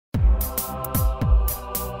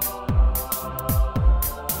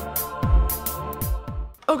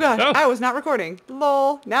Oh gosh, Oh. I was not recording.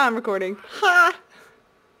 Lol. Now I'm recording. Ha!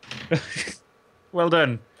 Well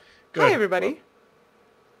done. Hi Good. Well, everybody.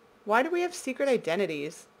 Why do we have secret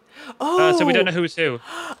identities? so we don't know Oh! who's who.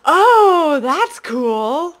 Oh, that's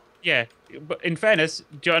cool. Yeah, but in fairness,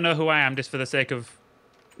 do you want to know who I am just for the sake of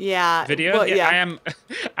Yeah, video? well, Yeah, I yeah. am.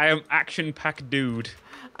 I am action-packed dude.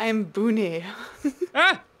 I am Boone.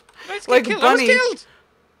 Ah! Let's get Like killed. I was Bunny. killed.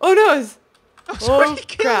 Oh no! I was Oh already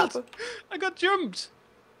crap. killed. I got jumped.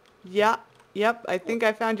 Yeah, yep, I think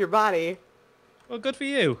I found your body. Well, good for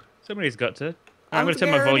you. Somebody's got to. I'm I'm going to turn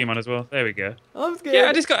my scared. volume on as well. There we go. I'm Yeah,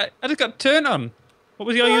 scared. I just got turned on. What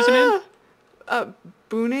was your username? Ah!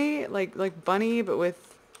 Boone, like bunny, but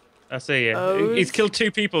with I see. Yeah, he's O's. killed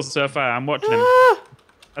 2 people so far. I'm watching him. Ah!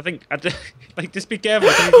 I think like just be careful.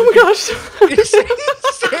 Oh gosh. It's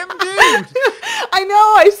the same dude. I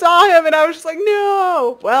know, I saw him and I was just like,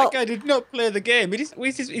 no. Well, That guy did not play the game.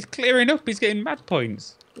 He's clearing up. He's getting mad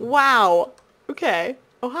points. wow. Okay.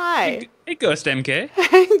 Oh, hi. Hey, Ghost MK.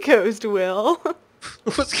 Ghost Will.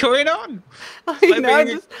 What's going on? I like know, being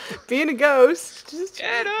a- just being a ghost. Just...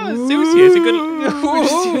 Yeah, no, seriously, it's a good.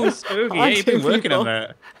 Ooh. Ooh, spooky. Yeah, you've been Haunting working on people.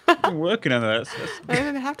 that. You've been working on that. I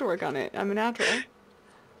didn't have to work on it. I'm a natural.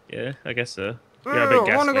 Yeah, I guess so. You're a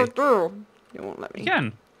bit I want to go ghastly. through. You won't let me. You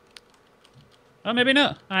can. Oh, maybe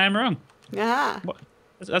not. I am wrong. Yeah. What?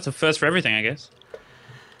 That's a first for everything, I guess.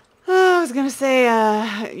 Oh, I was gonna say,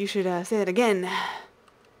 you should say that again.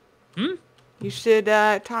 Hmm? You should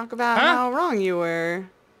talk about Huh? how wrong you were.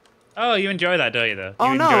 Oh, you enjoy that, don't you? Though.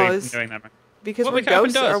 Oh, you no, enjoy it's- doing that. Because Well, we're we can't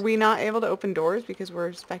open ghosts, doors. are we not able to open doors because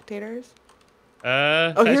we're spectators?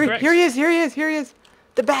 Oh, Oh, that's here, correct. here he is, here he is, here he is.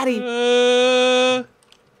 The baddie.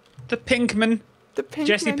 The Pinkman. The pink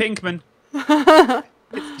Jesse man. Pinkman.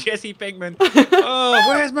 It's Jesse Pinkman. Oh,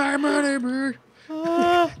 where's my money, man?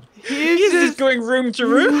 He's He's just just... going room to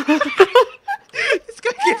room. This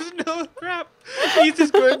guy gives no crap. He's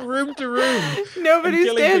just going room to room. Nobody and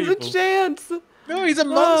killing stands a people. chance. No, he's a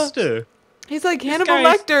monster. He's like Hannibal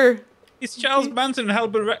guy's- Lecter. It's Charles Manson and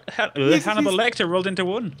Hannibal he's- Lecter rolled into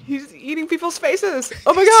one. He's eating people's faces.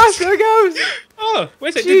 Oh my gosh, there he goes. Oh,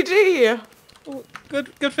 where's it? GG.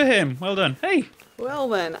 Good for him. Well done. Hey. Well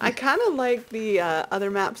then, I kind of like the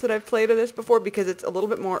other maps that I've played of this before because it's a little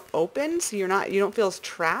bit more open, so you don't feel as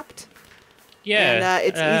trapped. Yeah. And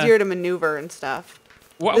it's easier to maneuver and stuff.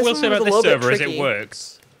 What I This will one say was about a this little bit server is it tricky.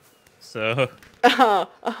 works. So.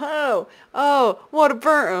 Oh, what a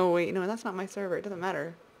burn! Oh wait, no, that's not my server. It doesn't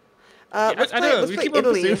matter. Let's I play, know. let's We play keep on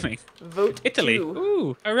Italy. presuming. Vote Italy. 2.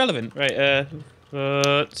 Ooh, irrelevant. Right.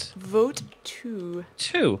 Vote Vote 2.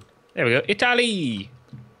 2. There we go. Italy.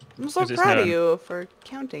 I'm so 'Cause it's proud of known. you for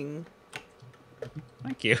counting.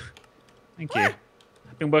 Thank you. Thank you.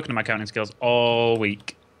 I've been working on my counting skills all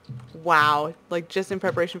week. Wow, like just in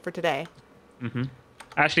preparation for today. I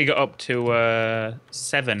actually got up to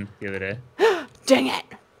 7 the other day. Dang it!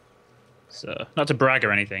 So, not to brag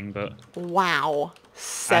or anything, but Wow,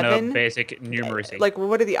 I know 7. basic numeracy. Like,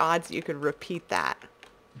 what are the odds that you could repeat that?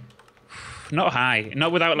 Not high.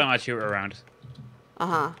 Not without letting my tutor around. Uh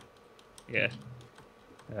huh. Yeah.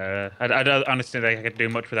 I don't honestly think I could do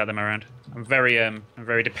much without them around. I'm very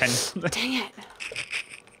dependent. Dang it!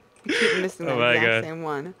 You keep missing that Oh my exact God. same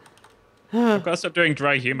one. I've got to stop doing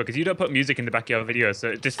dry humor because you don't put music in the back of your videos, so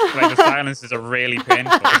it just like the silences are really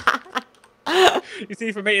painful. You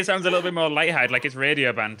see, for me, it sounds a little bit more lighthearted, like it's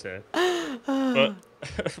radio banter. But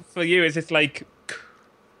for you, it's just like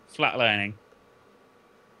flatlining.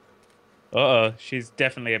 Uh-oh, she's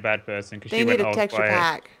definitely a bad person because They she went need a all texture quiet.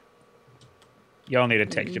 pack. Y'all need a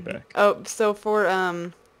texture pack. Oh, so for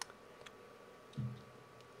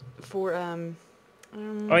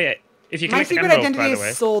Oh yeah, if you my collect secret emeralds, identity by the way.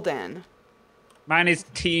 is Soldan. Mine is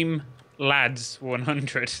Team Lads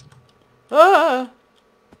 100. Ah!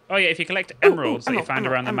 Oh yeah, if you collect emeralds that you emerald, find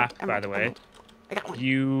emerald, around the emerald, map, by the way, emerald. I got one.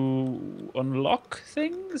 you unlock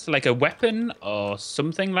things like a weapon or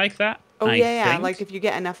something like that. Oh I yeah. think. Like if you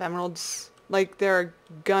get enough emeralds, like there are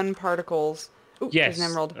gun particles. Ooh, Yes, there's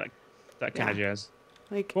an emerald. that kind of Yeah. jazz.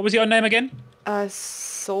 Like What was your name again?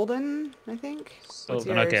 Soldan, I think. What's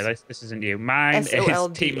Sultan. Okay, yours? this isn't you. Mine is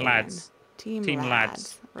SOLDAN. Team Lads. Team Team lads.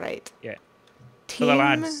 Lads. Right. Yeah. Team the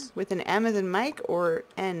lads. with an M as in Mike or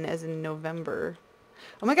N as in November.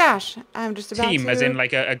 Oh my gosh, I'm just about Team, to... as in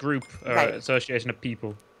like a group or Right. association of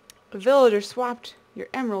people. A villager swapped your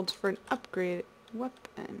emeralds for an upgraded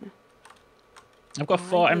weapon. I've got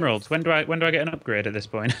 4 emeralds. When do I get an upgrade at this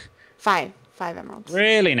point? 5 emeralds.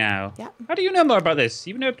 Really now? Yeah. How do you know more about this?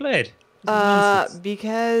 You've never played. This is nonsense.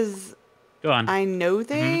 Because Go on. I know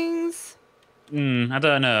things. I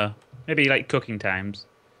don't know. Maybe like cooking times.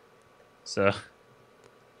 So.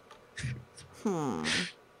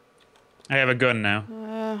 I have a gun now.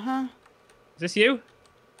 Uh-huh. Is this you? Is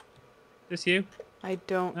this you? I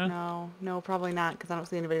don't know. No, probably not, because I don't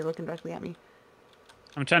see anybody looking directly at me.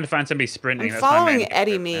 I'm trying to find somebody sprinting. I'm That's following my main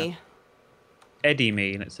Eddie objective Me. now. Eddie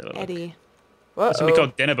Me, let's have a look. Eddie. There's somebody Whoa.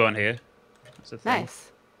 called Dinnerbone here. That's the thing.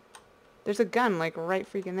 Nice. There's a gun, like,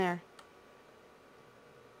 right freaking there.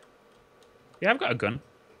 Yeah, I've got a gun.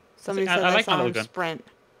 Somebody I said like my saw little him gun. sprint.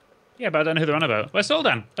 Yeah, but I don't know who they're on about. Where's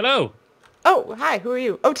Soldan? Hello. Oh, hi, who are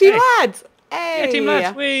you? Oh, Team Hey. Lads! Hey! Yeah, Team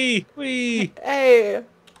Lads. Wee. Hey!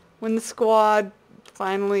 When the squad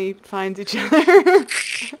finally finds each other.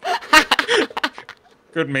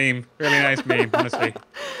 Good meme. Really nice meme, honestly.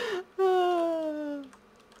 You're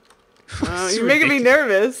making me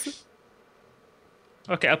nervous.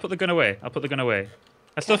 Okay, I'll put the gun away.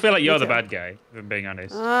 I still feel like you're the too. bad guy, if I'm being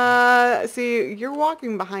honest. See, you're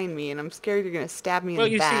walking behind me, and I'm scared you're gonna stab me in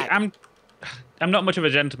the back. Well, you see, I'm not much of a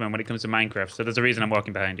gentleman when it comes to Minecraft, so there's a reason I'm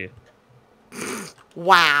walking behind you.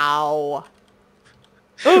 Wow.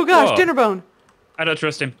 Oh gosh, What? Dinnerbone. I don't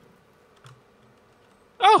trust him.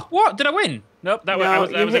 Oh, what? Did I win? Nope, I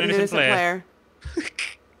was an innocent player.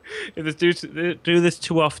 If this do this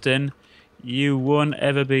too often, you won't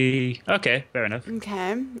ever be... Okay, fair enough.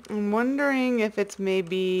 Okay, I'm wondering if it's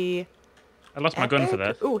maybe... I lost my gun for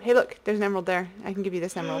that. Ooh, hey look, there's an emerald there. I can give you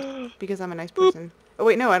this emerald, because I'm a nice person. Oh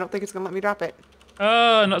wait, no, I don't think it's gonna let me drop it.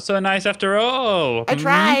 Oh, not so nice after all. I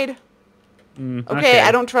tried. Mm, Okay,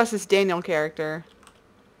 I don't trust this Daniel character.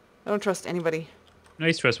 I don't trust anybody. No,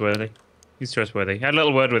 he's trustworthy. He's trustworthy. I had a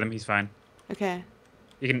little word with him. He's fine. Okay.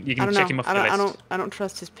 You I can don't check know. him off the list. I don't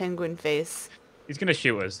trust his penguin face. He's gonna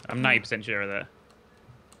shoot us. I'm 90% sure of that.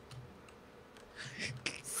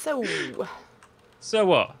 So. So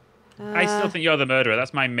what? I still think you're the murderer.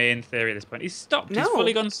 That's my main theory at this point. He's stopped. No. He's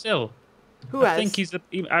fully gone still. Who I has?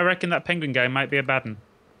 think I reckon that penguin guy might be a bad one.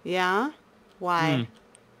 Yeah? Why?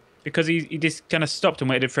 Because he just kind of stopped and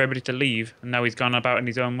waited for everybody to leave, and now he's gone about in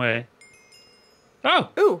his own way. Oh!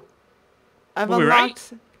 Ooh. I've Were we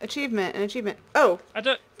unlocked right? an achievement. Oh. I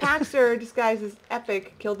don't... Paxter disguised as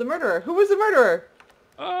Epic killed the murderer. Who was the murderer?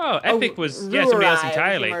 Oh, Epic was somebody else Rurai was the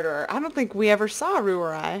entirely. murderer. I don't think we ever saw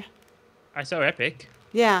Rurai. I saw Epic.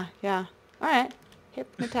 Yeah. Alright.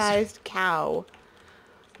 Hypnotized cow.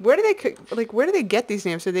 Where do they get these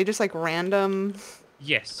names? Are they just like random?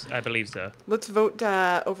 Yes, I believe so. Let's vote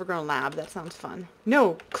Overgrown Lab. That sounds fun.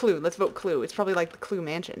 No, Clue. Let's vote Clue. It's probably like the Clue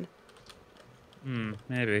Mansion.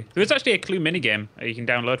 Maybe. There's actually a Clue minigame you can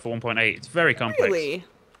download for 1.8. It's very complex. Really?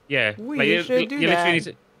 Yeah. We should do you literally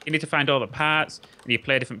that. you need to find all the parts, and you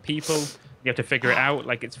play different people. You have to figure it out.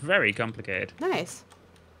 Like, it's very complicated. Nice.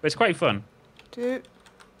 But it's quite fun. Do-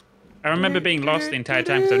 I remember being lost the entire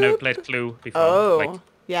time because I've never played Clue before. Oh. Like,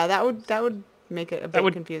 Yeah, that would make it a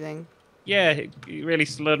bit confusing. yeah, it really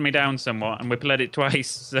slowed me down somewhat, and we played it twice,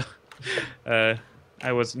 so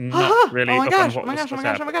I was not really up on what was supposed to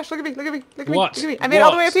happen. Oh my gosh, look at me, look at me, look at What? me. I made it all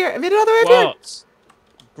the way up here. I made it all the way up here. What?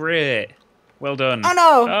 Great. Well done. Oh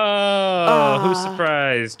no. Oh, who's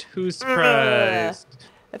surprised? Who's surprised?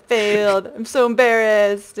 I failed. I'm so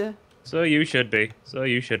embarrassed. So you should be. So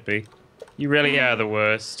you should be. You really are the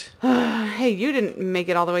worst. Hey, you didn't make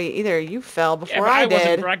it all the way either. You fell Yeah, before but I I wasn't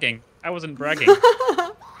did. bragging. I wasn't bragging.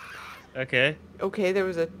 Okay. Okay, there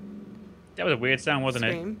was a That was a weird sound, wasn't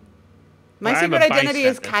it? scream. My I'm a secret identity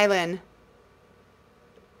is bystander.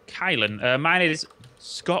 Kylan. Kylan. Mine is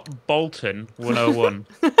Scott Bolton 101.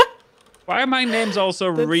 Why are my names all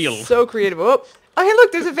so That's real? so creative. Oh, hey,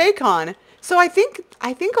 look, there's a Vacon. So I think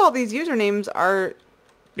all these usernames are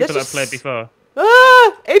People that I've played before.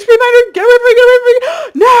 Ah! HP miner, get away from me, get away from me!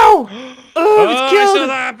 No! Oh, I was killed. I saw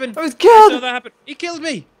that happen. I was killed. I saw that happen. He killed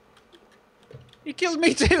me. He killed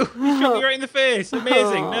me too. He shot me right in the face.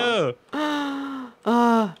 Amazing. No.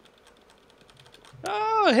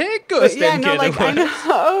 Oh, hey, Ghost. Yeah, no, like I know. MKtheWorst.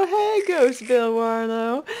 Oh, hey, Ghost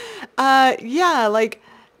BillWarlow. Yeah, like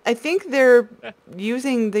I think they're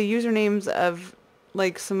using the usernames of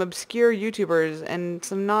like some obscure YouTubers and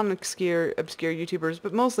some non-obscure YouTubers,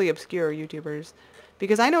 but mostly obscure YouTubers,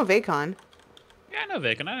 because I know Vacon. Yeah, I know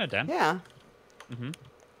Vic, and I know Dan. Yeah.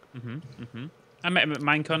 I met him at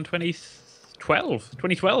Minecon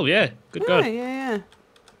 2012. Yeah, good God. Yeah.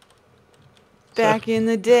 Back in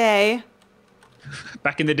the day.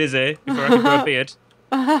 Back in the dizzy, before I could grow a beard.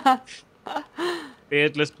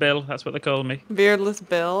 Beardless Bill, that's what they call me. Beardless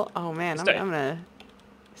Bill. Oh man, I'm gonna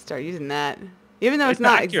start using that. Even though it's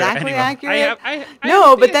not accurate exactly anymore. accurate. I No,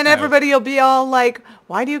 have a but beard then now. everybody will be all like,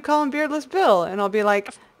 why do you call him Beardless Bill? And I'll be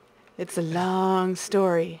like, it's a long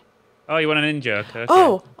story. Oh, you want an in-joke? Okay.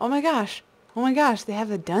 Oh my gosh. They have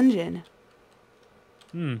a dungeon.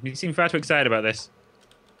 You seem far too excited about this.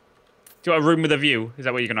 Do you want a room with a view? Is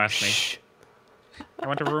that what you're going to ask me? Shh. I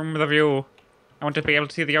want a room with a view. I want to be able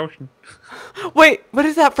to see the ocean. Wait, what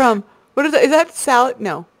is that from? What is that? Is that salad?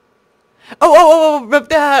 No.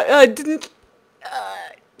 Didn't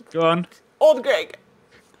Go on. Old Greg.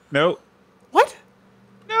 No. What?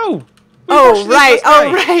 No. We Oh, watched this right. last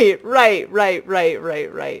Oh, night.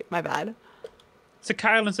 right. My bad. It's a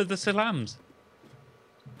Kylands of the Salams.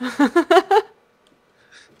 That's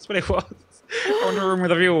what it was. I want a room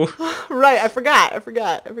with a view. Right, I forgot.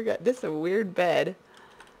 This is a weird bed.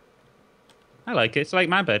 I like it. It's like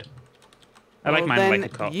my bed. I like mine then like a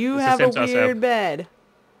cot. You It's the have a same sort of setup. weird bed.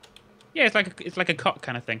 Yeah, it's like a cot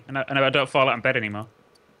kind of thing, and I don't fall out in bed anymore.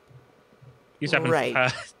 Used to happen.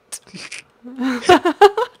 Right.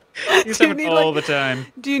 Used to happen all the time.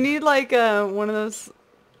 Do you need like one of those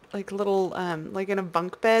like little like in a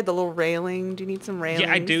bunk bed, the little railing? Do you need some railings?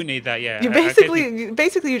 Yeah, I do need that. Yeah. You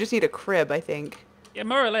basically you just need a crib, I think. Yeah,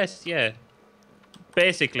 more or less. Yeah.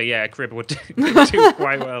 Basically, yeah, a crib would do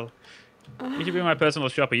quite well. You should be my personal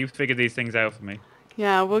shopper. You figured these things out for me.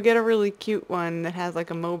 Yeah, we'll get a really cute one that has like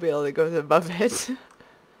a mobile that goes above it.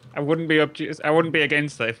 I wouldn't be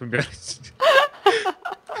against that, if I'm being honest.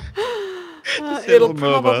 It'll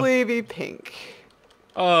probably be pink.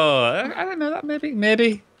 Oh, I don't know that.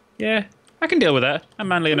 Maybe. Yeah, I can deal with that. I'm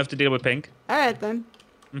manly enough to deal with pink. All right then.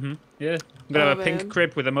 Yeah, I'm gonna have a pink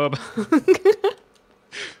crib with a mobile.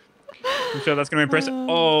 I'm sure that's gonna impress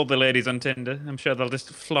all the ladies on Tinder. I'm sure they'll just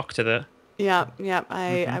flock to that. Yeah.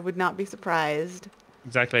 I would not be surprised.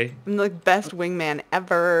 Exactly. I'm the best wingman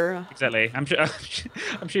ever. Exactly. I'm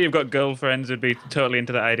sure you've got girlfriends who'd be totally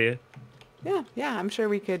into that idea. Yeah. I'm sure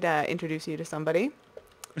we could introduce you to somebody.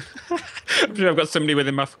 I'm sure I've got somebody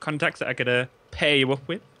within my contacts that I could pair you up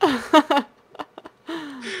with.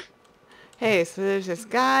 Hey, so there's this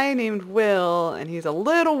guy named Will, and he's a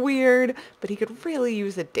little weird, but he could really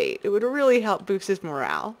use a date. It would really help boost his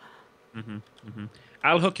morale.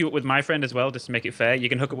 I'll hook you up with my friend as well, just to make it fair. You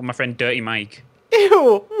can hook up with my friend Dirty Mike.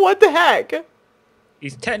 Ew, what the heck?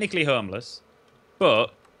 He's technically homeless,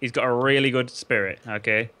 but he's got a really good spirit,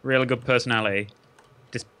 okay? Really good personality.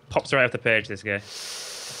 Just pops right off the page, this guy.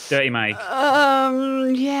 Dirty Mike.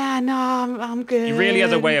 Yeah, no, I'm good. He really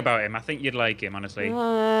has a way about him. I think you'd like him, honestly. No.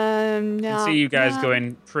 I can see you guys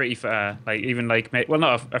going pretty far. Like, even like, well,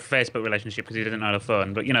 not a Facebook relationship because he doesn't know the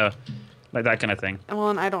phone, but, you know, like that kind of thing. Well,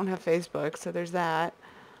 and I don't have Facebook, so there's that.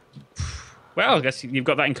 Well, I guess you've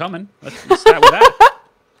got that in common. Let's start with that.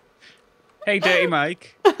 Hey, Dirty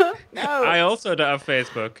Mike. No. I also don't have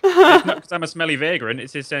Facebook. It's not because I'm a smelly vagrant.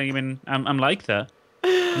 It's just saying I'm like that.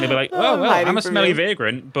 And they'll be like, oh, well, I'm a smelly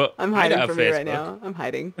vagrant, but I'm I hiding don't have from Facebook. you right now. I'm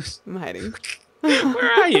hiding.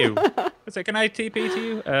 Where are you? I said, can I TP to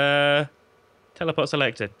you? Teleport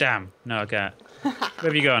selector. Damn. No, I can't. Where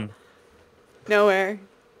have you gone? Nowhere.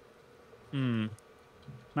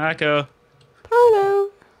 Marco. Hello.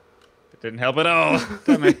 It didn't help at all.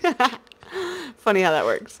 Damn it. Funny how that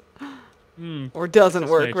works. Or doesn't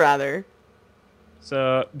work, strange. rather.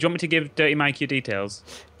 So, do you want me to give Dirty Mike your details?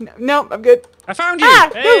 No, I'm good. I found you!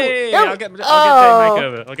 Ah, Hey! no, I'll get Dirty oh. Mike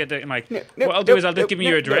over. I'll get Dirty Mike. No, What I'll do is I'll just give you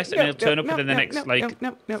your address and it'll turn up within the next,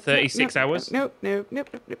 36 hours. Nope. He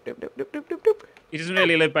doesn't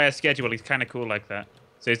really live by a schedule. He's kind of cool like that.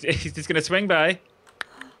 So he's just going to swing by.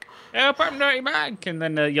 Help, I'm Dirty Mike! And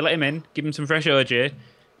then you let him in, give him some fresh OJ.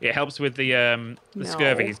 It helps with the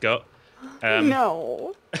scurvy he's got.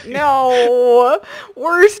 No.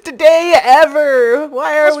 Worst day ever.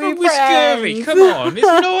 Why are we What's wrong with scurvy? friends? Come on, it's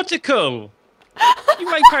nautical. You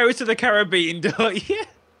like Pirates of the Caribbean, don't you?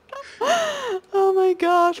 Oh my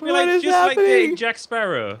gosh, You're what like, is just like dating happening? Jack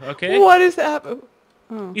Sparrow, okay? What is happening?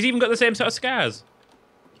 Oh. He's even got the same sort of scars.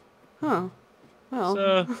 Huh. Well.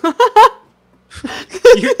 So, This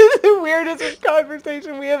is the weirdest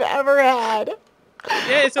conversation we have ever had.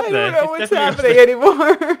 yeah, it's up I there. don't know It's what's definitely happening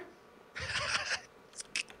up there. anymore.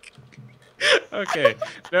 Okay,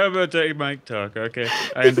 no more Dirty Mike talk, okay?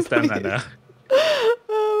 I understand that now.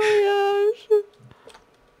 Oh my gosh.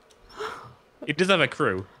 He does have a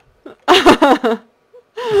crew.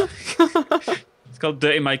 It's called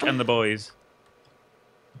Dirty Mike and the Boys.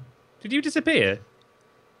 Did you disappear?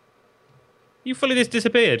 You fully just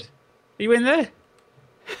disappeared. Are you in there?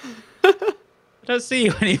 I don't see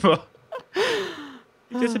you anymore.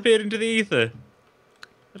 You disappeared into the ether.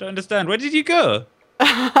 I don't understand. Where did you go?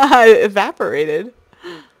 Evaporated.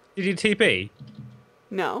 Did you TP?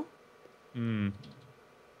 No. I'm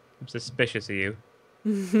suspicious of you.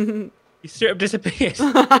 You straight up disappeared.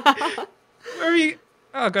 Where are you?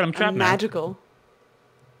 Oh god, I'm trapped now. Magical.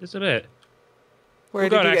 Just a bit. Where Oh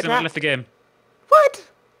did god, I you get accidentally trapped? left the game. What?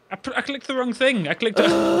 I clicked the wrong thing. I clicked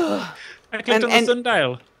on, I clicked on the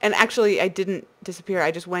sundial. And actually, I didn't disappear.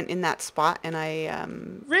 I just went in that spot and I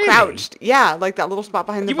Really? crouched. Yeah, like that little spot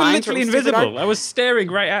behind the You were vines. literally invisible. I was staring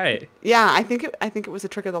right at it. Yeah, I think it was a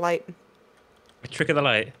trick of the light. A trick of the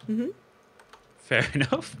light. Mm-hmm. Fair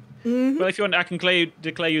enough. Mm-hmm. Well, if you want, I can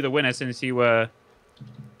declare you the winner since you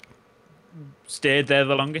stayed there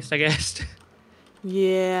the longest, I guess.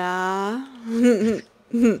 Yeah.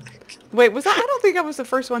 Wait, was I don't think I was the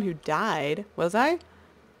first one who died. Was I?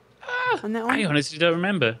 On that one? I honestly don't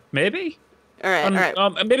remember. Maybe? All right,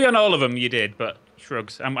 all right. Maybe on all of them you did, but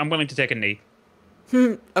shrugs. I'm willing to take a knee.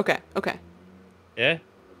 Okay, okay. Yeah?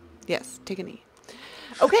 Yes, take a knee.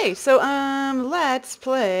 Okay, so let's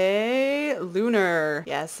play Lunar.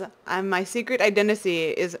 Yes, my secret identity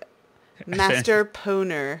is Master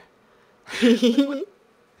Poner.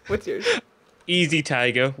 What's yours? Easy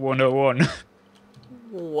Tiger 101.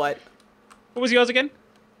 What? What was yours again?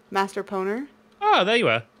 Master Poner. Oh, there you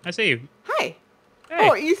are. I see you. Hi. Hey.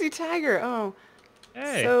 Oh, Easy Tiger. Oh.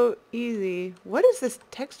 Hey. So easy. What is this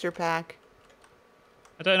texture pack?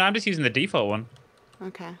 I don't know. I'm just using the default one.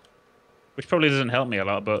 Okay. Which probably doesn't help me a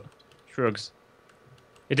lot, but shrugs.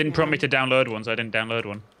 It didn't prompt me to download one, so I didn't download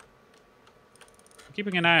one. I'm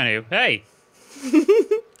keeping an eye on you. Hey!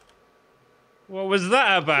 What was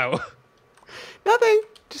that about? Nothing.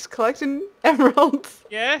 Just collecting emeralds.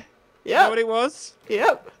 Yeah? Yep. Is that what it was?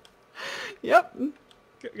 Yep. Yep.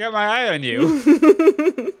 Got my eye on you.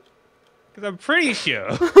 Because I'm pretty sure.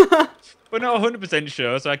 But not 100%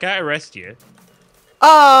 sure, so I can't arrest you.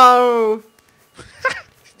 Oh!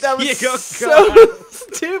 That was You got so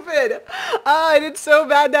stupid. Oh, I did so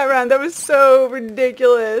bad that round. That was so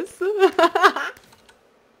ridiculous. That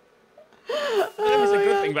was a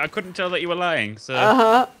good thing, but I couldn't tell that you were lying, so...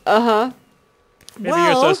 Maybe Well,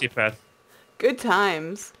 you're a sociopath. good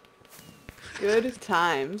times. Good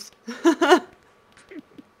times. Oh,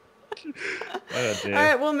 dear. All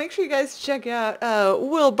right, well, make sure you guys check out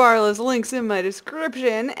Will Barlow's links in my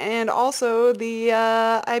description and also the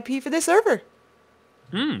IP for this server.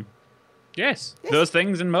 Yes, those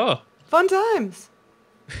things and more. Fun times.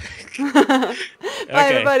 Bye,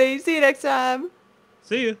 everybody. See you next time.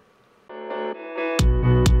 See you.